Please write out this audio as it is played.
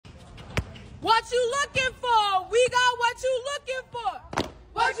What you looking for? We got what you looking for.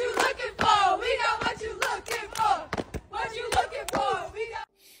 What you looking for? We got what you looking for. What you looking for? We got.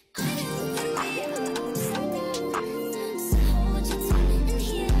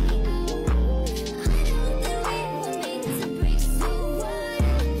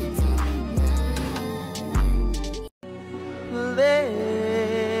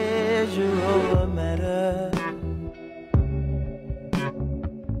 Visual matter.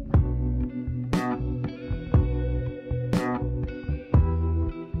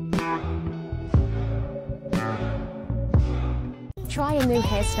 Try a new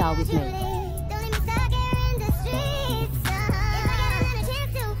hairstyle with me.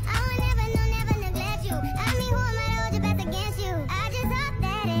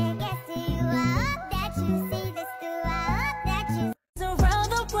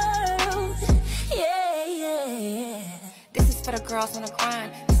 For the girls on the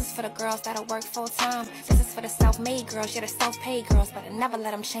grind, this is for the girls that'll work full time. This is for the self-made girls, yeah, the self-paid girls, but I never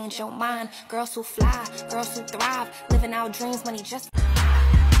let them change your mind. Girls who fly, girls who thrive, living out dreams when he just.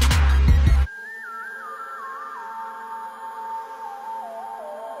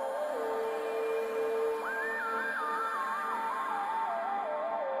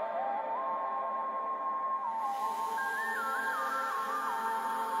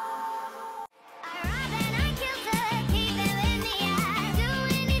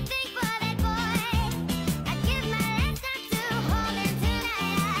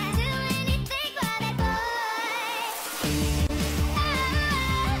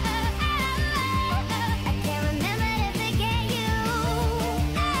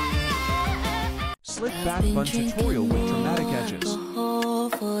 Slick back bun tutorial with dramatic edges.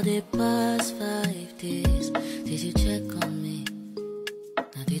 For the past 5 days, did you check on me?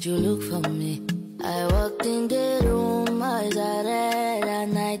 Now did you look for me? I walked in the room, eyes are red,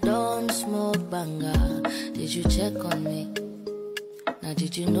 and I don't smoke banga. Did you check on me? Now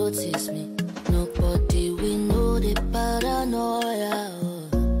did you notice me? Nobody we know the paranoia,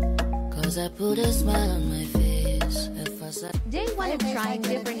 oh. Cause I put a smile on my face. Day 1 of trying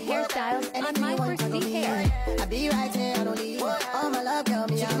different hairstyles on my first hair. I be right here, I don't leave. All my love, girl,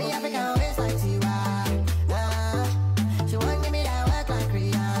 me, I'm me African waist like Tiwa. She want give me that work like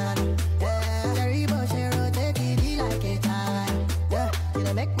Rihanna. Yeah, Jerry Bush, she rotate TV like a time. Yeah, you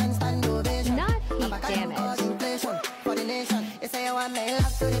don't make men stand ovation. Not heat damage. Inflation for the nation. You say you want me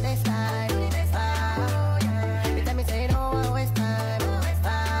love to the baseline. You tell me say you don't want waste time.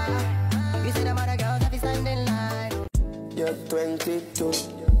 You see them other girls that be standing line. You're 22,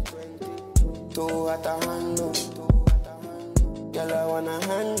 too hot to handle. Girl, I wanna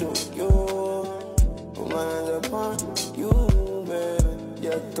handle you. Put my hands upon you, baby.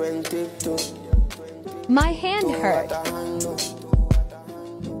 You're 22. My hand hurt.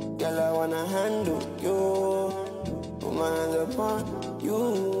 Girl, I wanna handle you. Put my hands upon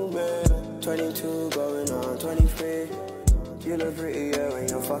you, baby. 22 going on 23. You look prettier when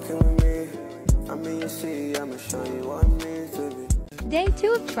you're fucking with me. I mean, you see, I'ma show you what I mean to be. Day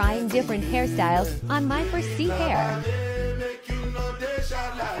 2 of trying different hairstyles on my first hair.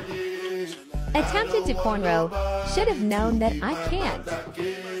 Attempted to cornrow, should have known that I can't.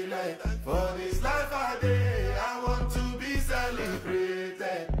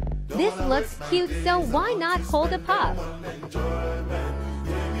 This looks cute, so why not hold a puff?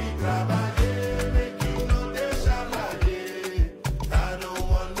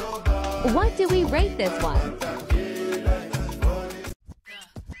 What do we rate this one?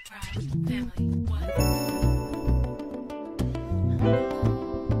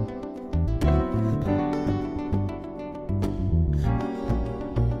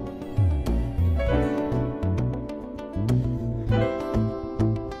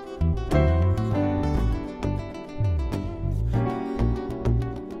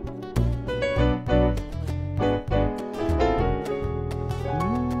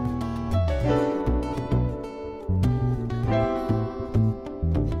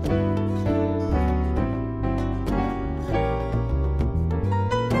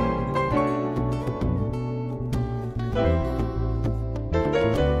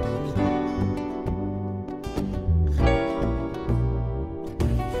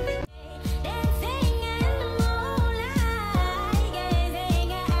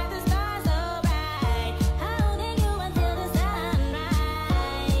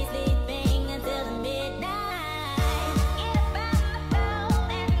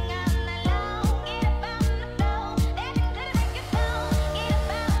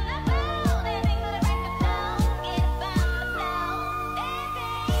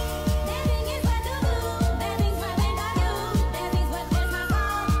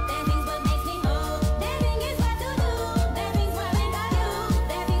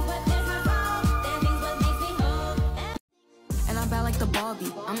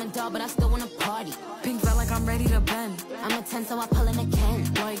 I'm a doll, but I still wanna party. Pink felt like I'm ready to bend. I'm a 10, so I pull in a Ken.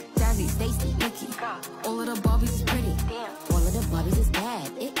 Like Jazzy, Stacy, Nikki. All of the Barbies is pretty. All of the Barbies is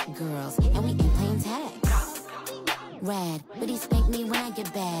bad. It girls, and we ain't playing tag. Rad, but he spank me when I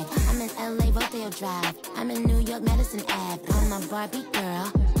get bad. I'm in LA, Rodeo Drive. I'm in New York, Madison Ave. I'm a Barbie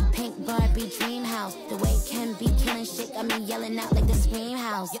girl, pink Barbie dream house. The way Ken be killing shit got me yelling out like the Scream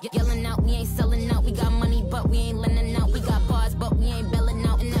House. Yelling out, we ain't selling out. We got money, but we ain't lending out. We got bars, but we ain't belling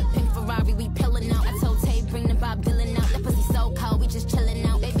out. In that pink Ferrari, we pillin' out. I told Tay, bring the Bob Dylan out. That pussy so cold, we just chillin'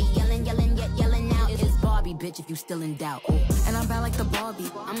 out. Baby yelling, yelling, yet yelling out. It's Barbie, bitch, if you still in doubt. Ooh. And I'm bad like the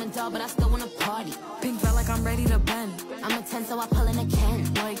Barbie. I'm a doll, but I still wanna party. Pink felt like I'm ready to bend. I'm a 10, so I pull in a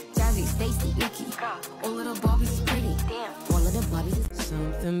Ken. Like Jazzy, Stacy, Nikki. All of the Barbies is pretty. All of the Barbies is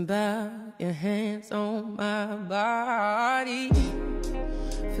something about your hands on my body.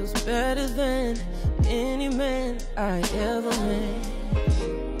 Feels better than any man I ever met.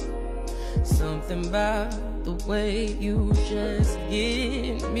 Something about the way you just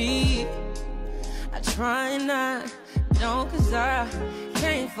get me. I try not, don't, 'cause I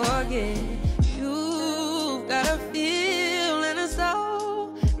can't forget. You've got a feel and a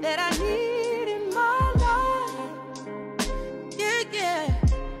soul that I need in my life. Yeah, yeah.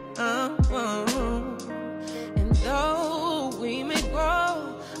 And though we may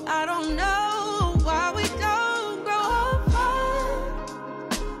grow, I don't know why we don't grow apart.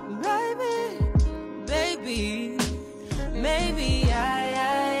 Baby, baby, maybe I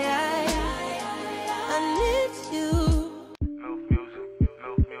need you.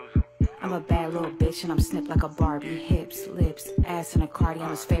 I'm a bad little bitch and I'm snipped like a Barbie. Hips, lips, ass in a Cardi. I'm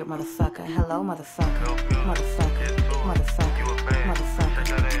his favorite motherfucker. Hello, motherfucker. Motherfucker. Motherfucker. Motherfucker.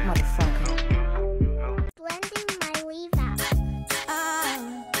 Motherfucker. Blending my weave out.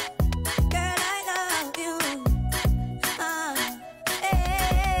 Girl, I love you.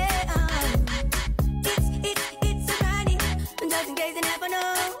 It's a Friday, just in case you never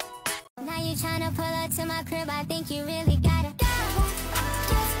know. Now you tryna pull up to my crib, I think you really gotta go.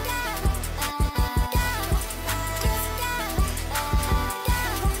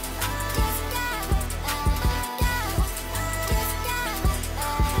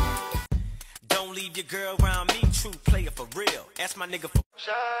 Don't leave your girl around me, true player for real. Ask my nigga for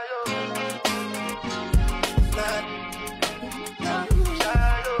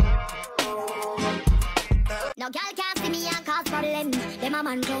No girl can't see me and cause problem. Them a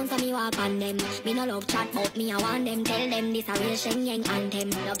man clown so me walk on them. Me no love chat but me I want them. Tell them this a real Shenyang anthem.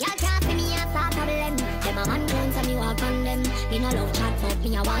 No girl can't see me and start problem. Them a man clown so me walk on them. Me no love chat but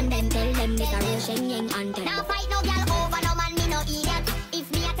me I want them. Tell them this a real Shenyang anthem. Now fight no girl over no man, me no idiot. If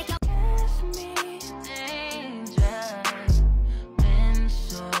me I take your dangerous. Been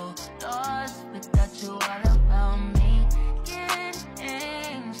so lost without you all around me. Get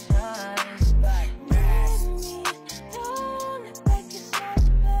anxious.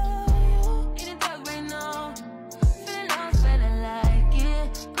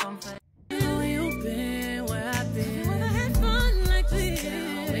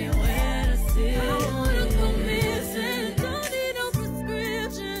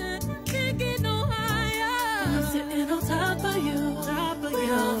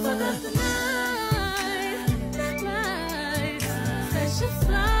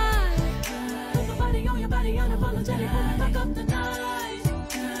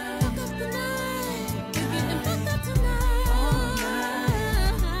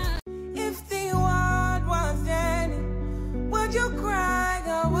 If the world was ending, would you cry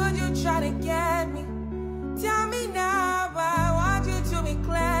or would you try to get me? Tell me now, I want you to be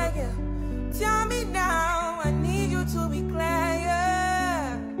clear, yeah. Tell me now, I need you to be clear,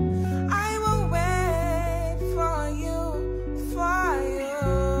 yeah. I will wait for you, for you.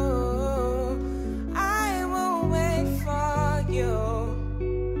 I will wait for you.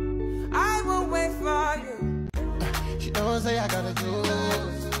 I will wait for you. She don't say I gotta choose.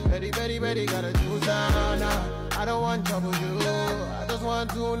 Ready, gotta choose now. I don't want trouble, you. I just want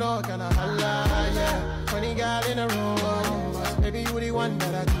to know, can I holla, yeah. 20 gal in a room. Maybe you the one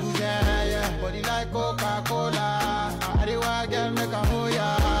that I choose, yeah. Body like Coca-Cola. I do I get make a hoe,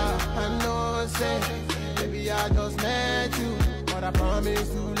 yeah. I know, say, baby, I just met you. But I promise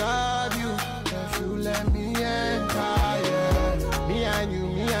to love you. If you let me enter, yeah. Me and you.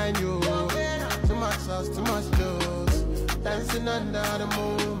 Too much sauce, too much juice. Dancing under the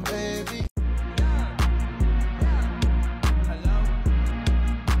moon, baby.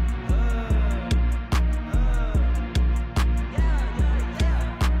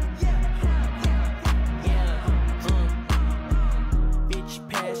 bitch,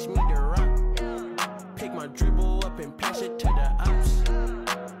 pass me the rock. Pick my dribble up and pass it to the ops.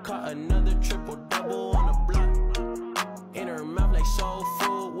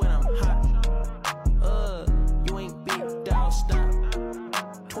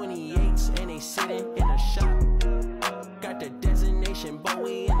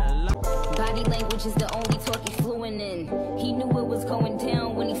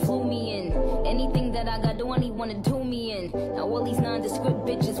 I got the one he wanna do me in. Now all these nondescript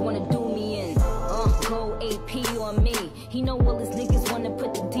bitches wanna do me in. Go AP on me. He know all his niggas wanna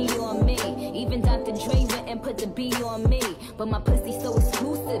put the D on me. Even Dr. Dre went and put the B on me. But my pussy so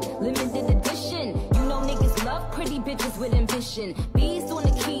exclusive, limited edition. You know niggas love pretty bitches with ambition. B's on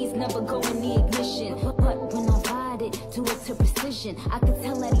the keys, never go in the ignition. But when I ride it, do it to precision. I can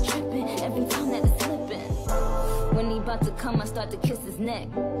tell that he tripping every time that it's slipping. When he about to come, I start to kiss his neck.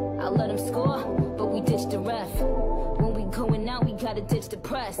 I let him score, but we ditch the ref. When we going out, we gotta ditch the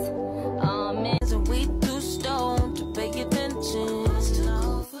press. Man, so we too stoned to pay attention.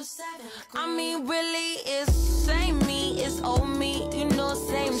 I mean, really, it's same me, it's old me, you know,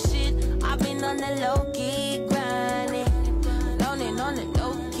 same shit. I've been on the low key grinding, loaning on the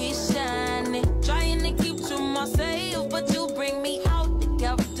low key shining, trying to keep to myself, but you bring me out the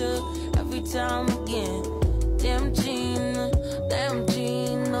character every time again. Damn Gina, them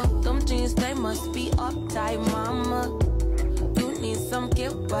jeans, they must be uptight, mama. You need some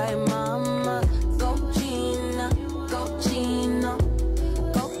get right, mama. Go Gina, go Gina.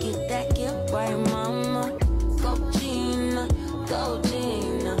 Go get that get right, mama. Go Gina, go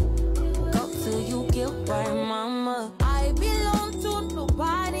Gina. Go till you get right, mama. I belong to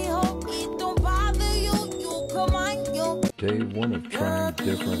nobody, hope it don't bother you. You come on, you. Day one of trying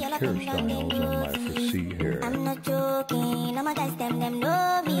different hairstyles on my foresee hair. I'm not joking, all my guys, them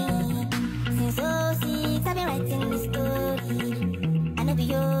know me. Since 06, I've been writing this story. I know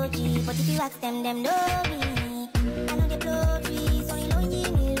the OG, but if you ask them know me. I know the blow trees, only know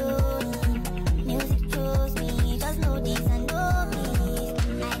me lonely. Music chose me, just know this and know me.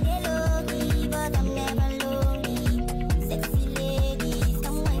 I get low-key, but I'm never lonely. Sexy ladies,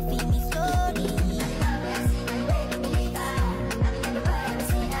 come wife me slowly.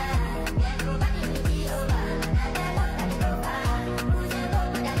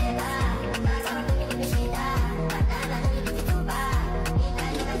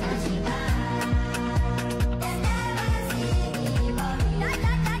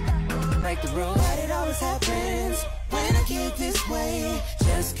 Like the road, but it always happens when I get this way.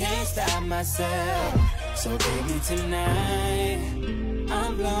 Just can't stop myself. So baby, tonight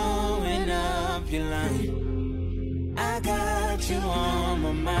I'm blowing up your line. I got you on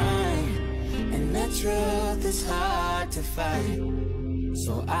my mind, and the truth is hard to fight.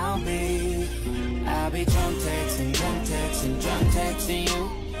 So I'll be drunk texting you.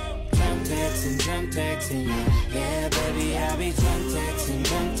 Drunk texting you. Yeah, baby, I'll be drunk texting you.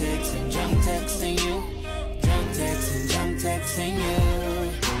 Drunk texting you. Drunk texting you.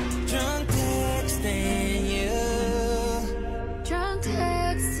 Drunk texting you. Drunk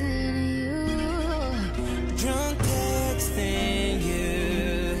texting you. Drunk texting you.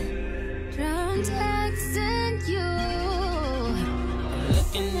 Drunk texting you.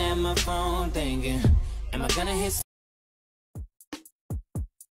 Looking at my phone thinking, am I gonna hit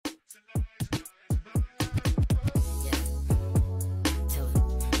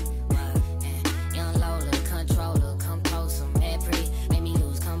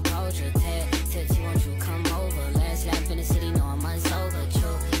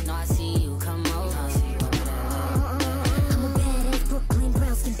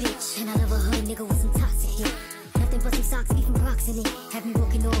have me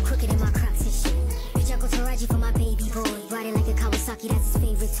walking all crooked in my Crocs and shit. Bitch, I go Taraji for my baby boy. Riding like a Kawasaki, that's his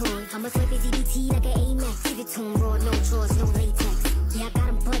favorite toy. I'ma swipe his EBT like an Amex. Give it to him raw, no drawers, no latex. Yeah, I got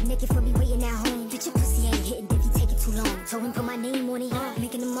him butt naked for me waiting at home. Bitch, your pussy ain't hitting if you take it too long. Told him put my name on it,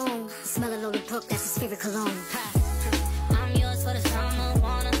 making him moan. Smell a loaded brook, that's his favorite cologne. I'm yours for the summer,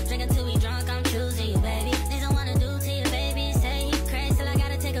 wanna drink until we drunk, I'm choosing you, baby. Things I wanna do to you, baby. Say you crazy till I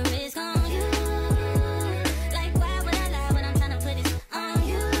gotta take a risk on you. Like, why would I lie when I'm trying to put this on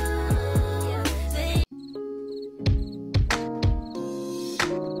you, baby?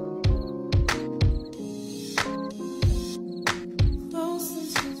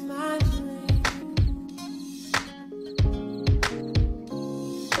 closest to my dream?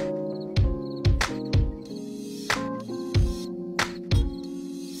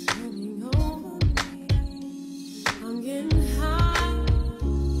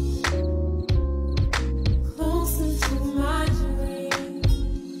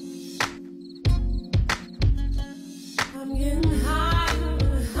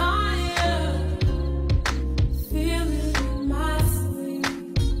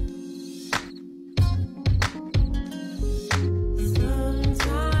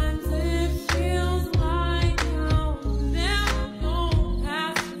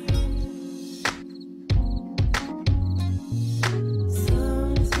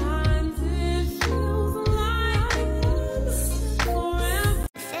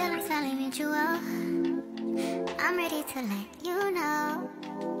 to let you know.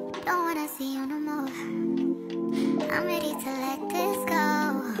 Don't wanna see you no more. I'm ready to let this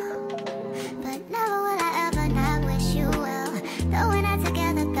go. But never will I ever not wish you well. Though we're not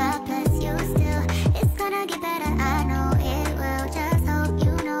together, God bless you still. It's gonna get better, I know it will. Just hope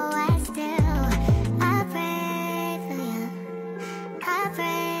you know I still I pray for you. I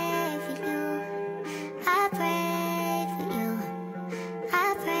pray for you. I pray for you.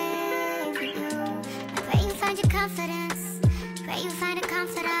 I pray for you. I pray you find your confidence. Pray you find a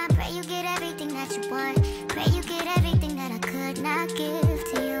confidant. Pray you get everything that you want. Pray you get everything that I could not give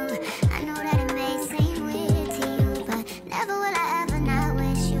to you. I know that it may seem weird to you, but never will I ever not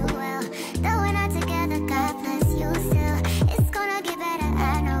wish you well. Though we're not together, God bless you still. It's gonna get better,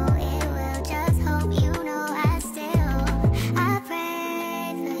 I know it will. Just hope you know I still I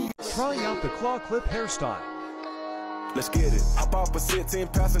pray for you. Trying out the claw clip hairstyle. Let's get it. Hop off a 16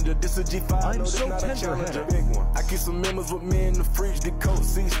 passenger, this a G5. I'm no, this so not a challenge, a tender-headed. big one. I keep some members with me in the fridge, the coat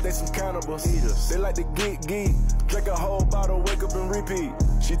seats, they some cannibals. Eaters. They like to geek. Drink a whole bottle, wake up and repeat.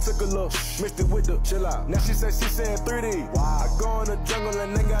 She took a look, mixed it with the chill out. Now she said she saying 3D. Wow. I go in the jungle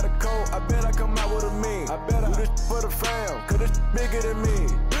and they got a coat. I bet I come out with a mean. I bet I do this for the fam, cause this bigger than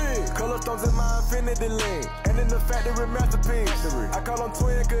me. Big. Color stones in my infinity lane. And in the factory masterpiece. I call him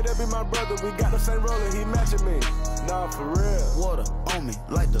twin, could that be my brother? We got the same roller, he matching me. Nah, for real. Water on me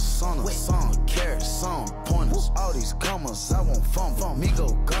like the sauna. Some carrots, some pointers. All these commas, I won't fumble. Me go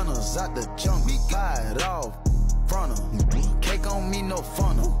gunners out the jump. Me buy it off front of. Cake on me, no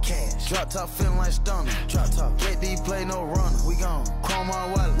funnel. Cash. Drop top feeling like stunner. Drop top. KD play no runner. We gon' chrome my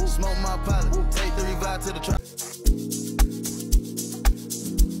wallet, smoke my pilot. Take the revive to the trap.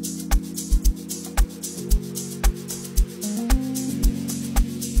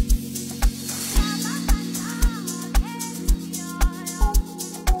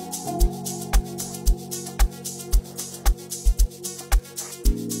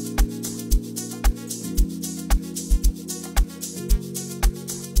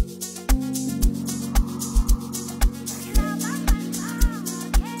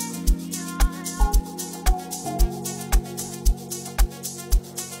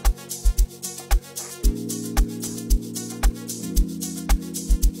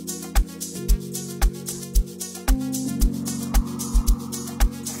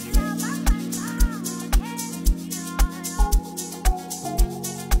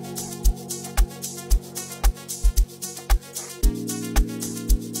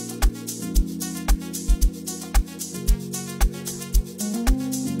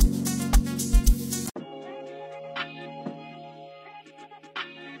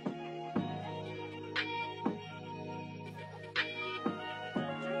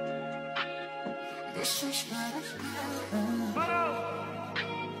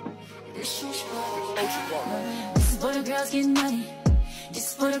 This is for the girls getting money. This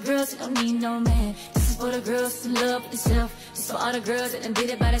is for the girls that don't need no man. This is for the girls in love with themselves. This is for all the girls that done did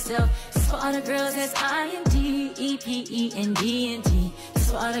it by themselves. This is for all the girls that's IND, EPE, and DNT. This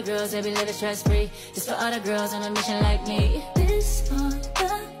is for all the girls that be living stress free. This is for all the girls on a mission like me. This for the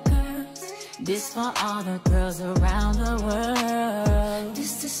girls. This for all the girls around the world.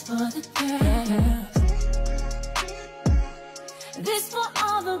 This is for the girls. This for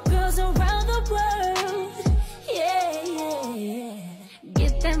all the girls around the world. Yeah, yeah, yeah.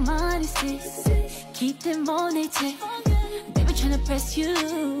 Get that money, sis. Keep them on their tip. They been tryna press you,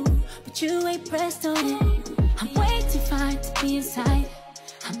 but you ain't pressed on it. I'm way too fine to be inside.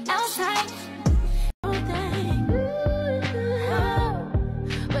 I'm outside.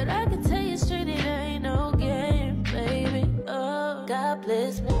 But I can tell you straight, it ain't no game, baby. Oh, God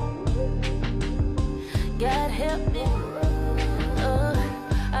bless me. God help me.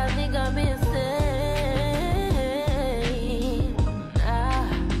 I think I'm insane.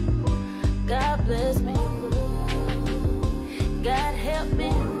 God bless me. God help me.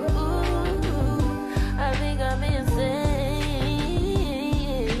 Ooh, I think I'm insane.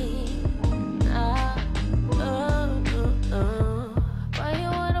 Why you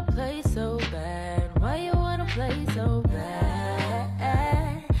wanna play so bad? Why you wanna play so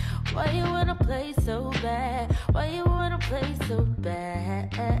bad? Why you wanna play so bad? Why you wanna play so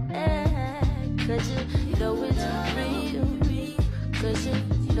bad? Cause you know it's real. Cause you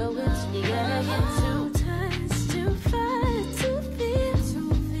know it's, you gotta get too touched to fight to feel.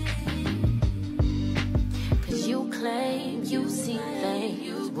 Cause you claim you see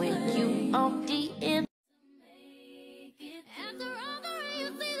things when you on the end. After all the rain, you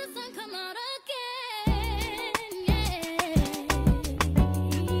see the sun come out again.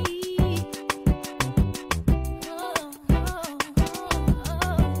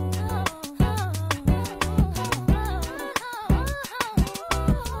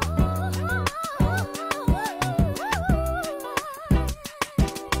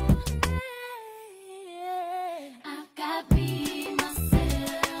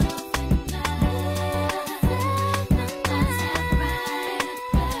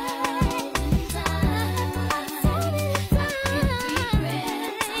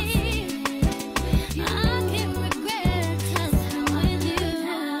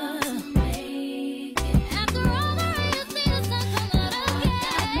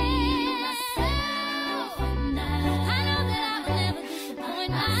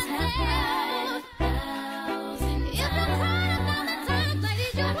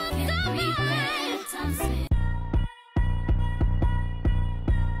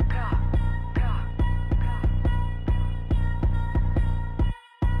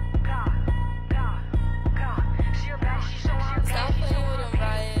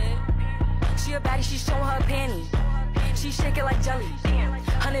 She a baddie, she showing her panty. She shake it like jelly.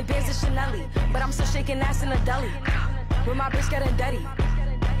 100 bands of Chanel, but I'm still shaking ass in a deli. With my bitch getting dirty.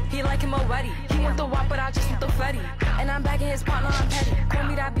 He like him already. He want the wop, but I just want the fatty. And I'm bagging his partner, I'm petty. Call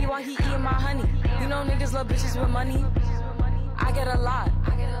me that B while he eating my honey. You know niggas love bitches with money. I get a lot.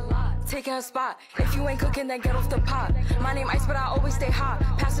 Taking her spot. If you ain't cooking, then get off the pot. My name Ice, but I always stay hot.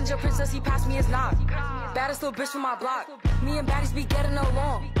 Passenger princess, he passed me his knock. Baddest little bitch from my block. Me and baddies be getting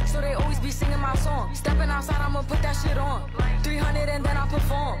along, so they always be singing my song. Stepping outside, I'ma put that shit on. 300 and then I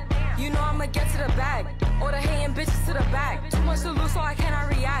perform. You know I'ma get to the bag. Or the hating bitches to the back. Too much to lose, so I cannot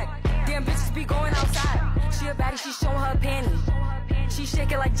react. Damn bitches be going outside. She a baddie, she showing her panty. She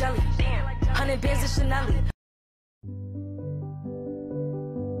shake it like jelly. 100 bands of Chanel.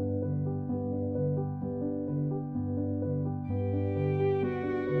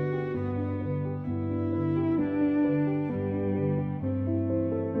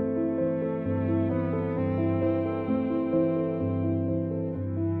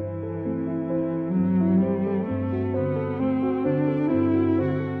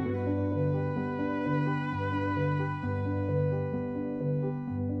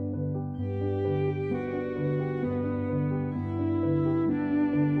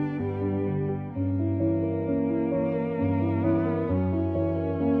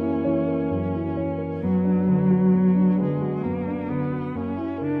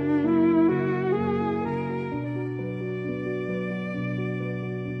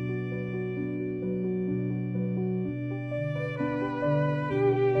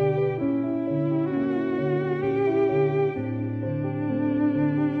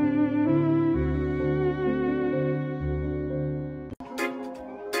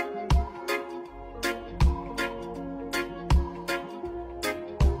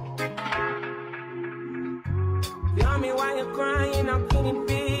 Tell me why you're crying, how can it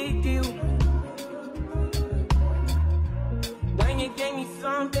be you? When you gave me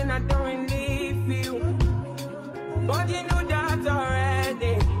something I don't really feel, but you knew that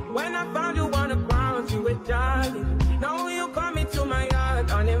already. When I found you on the ground, you were darling. Now you come into my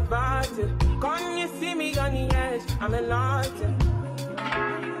yard uninvited. Can't you see me on the edge? I'm enlightened.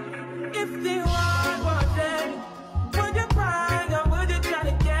 If the world was dead, would you cry or would you try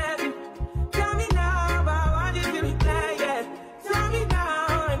to get me? Tell me now, I want you to be clear, yeah. Tell me now,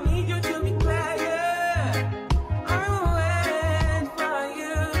 I need you to be clear, yeah. I will wait for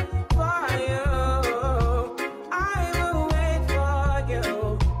you, for you. I will wait for you.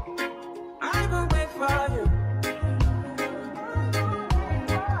 I will wait for you.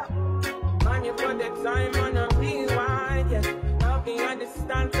 Man, you put the time on a rewind, yeah. Help me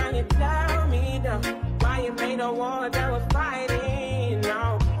understand, can you tell me now why you made a war that was fighting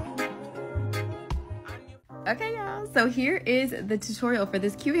now? Okay, y'all, so here is the tutorial for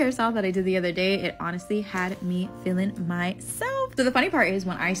this cute hairstyle that I did the other day. It honestly had me feeling myself. So the funny part is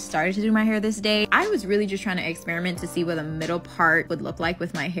when I started to do my hair this day, I was really just trying to experiment to see what the middle part would look like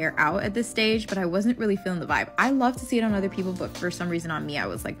with my hair out at this stage, but I wasn't really feeling the vibe. I love to see it on other people, but for some reason on me, I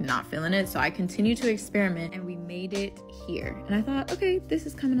was like not feeling it. So I continued to experiment and we made it here. And I thought, okay, this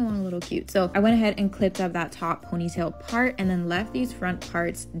is coming along a little cute. So I went ahead and clipped up that top ponytail part and then left these front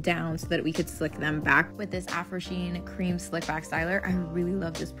parts down so that we could slick them back with this Afro Sheen cream slick back styler. I really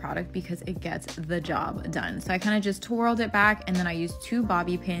love this product because it gets the job done. So I kind of just twirled it back and then I used 2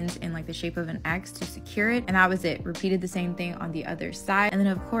 bobby pins in like the shape of an X to secure it, and that was it. Repeated the same thing on the other side, and then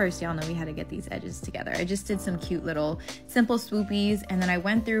of course y'all know we had to get these edges together. I just did some cute little simple swoopies, and then I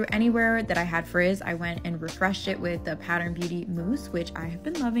went through anywhere that I had frizz. I went and refreshed it with the Pattern Beauty mousse, which I have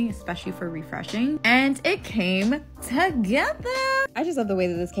been loving, especially for refreshing, and it came together. I just love the way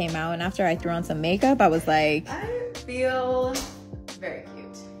that this came out, and after I threw on some makeup, I was like, I feel very cute.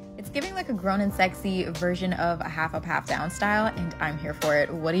 It's giving like a grown and sexy version of a half up, half down style, and I'm here for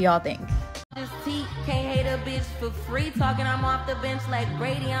it. What do y'all think? This T, can't hate a bitch for free. Talking, I'm off the bench like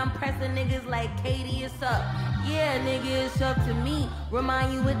Brady. I'm pressing niggas like Katie. It's up. Yeah, nigga, it's up to me.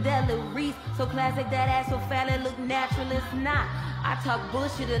 Remind you of Della Reese. So classic, that ass so fat it look natural. It's not. I talk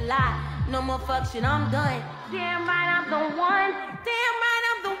bullshit a lot. No more fuck shit, I'm done. Damn right, I'm the one. Damn right,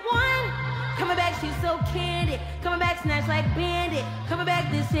 I'm the one. Coming back, she's so candid. Coming back, snatch like bandit. Coming back,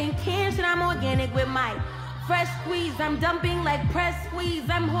 this ain't canned shit. I'm organic with my fresh squeeze. I'm dumping like press squeeze.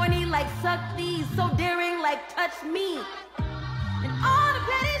 I'm horny like suck these. So daring like touch me. And all the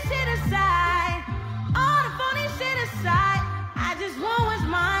petty shit aside, all the phony shit aside, I just want what's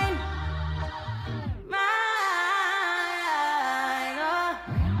mine. Mine. Oh,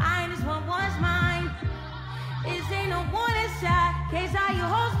 I just want what's mine. This ain't no warning shot. Case how you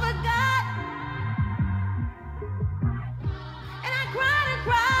hoes forgot. And I cried and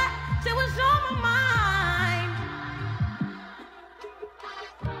cried till it was over.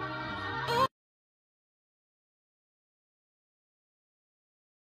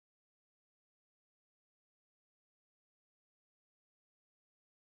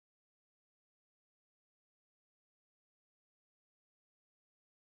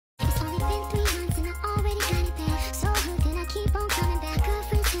 keep on coming back.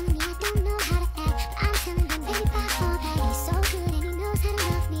 Girlfriend's telling me I don't know how to act, but I'm telling them, baby, by all that. He's so good and he knows how to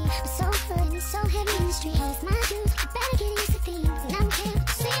love me. I'm so good and he's so heavy in the street. He's my dude, you better get used to things. And I'm careful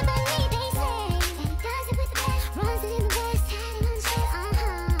to say about me, they say that he does it with the best. Runs it in the west, had it on the chest. I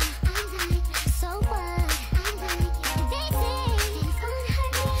like it. So what? I like it. And they say that it's gonna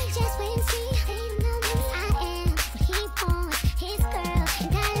hurt me. Just wait and see. They know me. I am what he wants, his girl,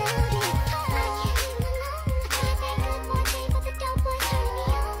 and I love it. I can't leave him alone. I tried that good boy thing, but the dope boy turning me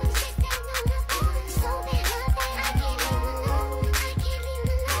on. When shit they know I'm on. So bad, love that. I can't leave him alone. I can't leave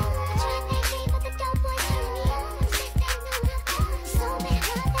him alone. I tried that thing, but the dope boy turning me on. When shit they know I'm on. So bad,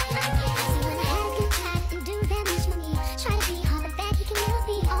 love that. I can't see when I had a good time and do that much for me. Try to be all the bad he can never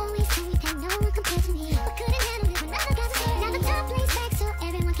be. Always told me that no one compared to me, but couldn't handle it when another got scared. Now the top lays back so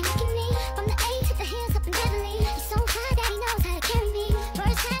everyone can look at me. From the A to the hills up in Beverly, he's so high that he knows how to carry me.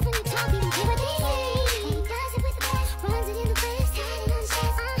 First class when you talk, you don't hear what they say. And he does it with the best. Runs it in the west, had it on the chest.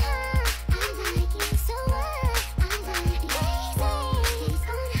 I like it. So what? I like it. They say that it's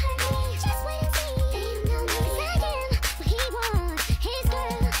gonna hurt me. Just wait and see. They know me. 'Cause I am what he wants, his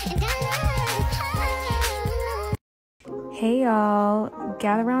girl, and I love it. Hey y'all,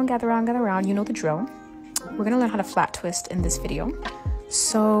 gather around, gather around, gather around. You know the drill. We're gonna learn how to flat twist in this video.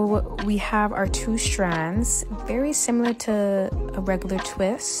 So we have our two strands, very similar to a regular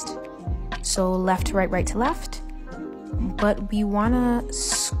twist. So left to right, right to left. But we wanna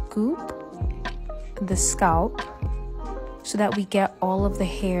scoop the scalp so that we get all of the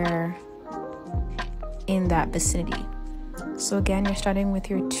hair in that vicinity. So again, you're starting with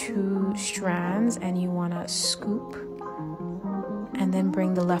your two strands and you wanna scoop and then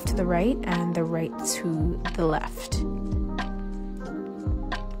bring the left to the right and the right to the left.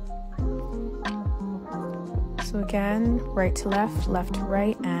 So again, right to left to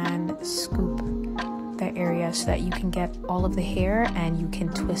right, and scoop that area so that you can get all of the hair and you can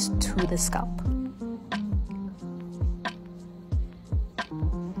twist to the scalp.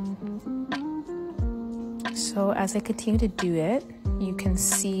 So as I continue to do it, you can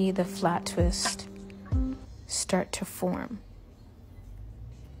see the flat twist start to form.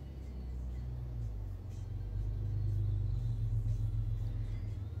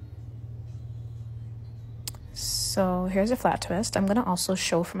 So here's a flat twist. I'm gonna also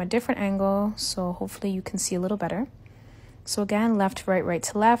show from a different angle, so hopefully you can see a little better. So again, left to right, right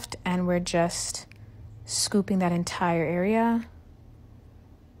to left, and we're just scooping that entire area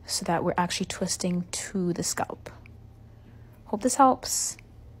so that we're actually twisting to the scalp. Hope this helps.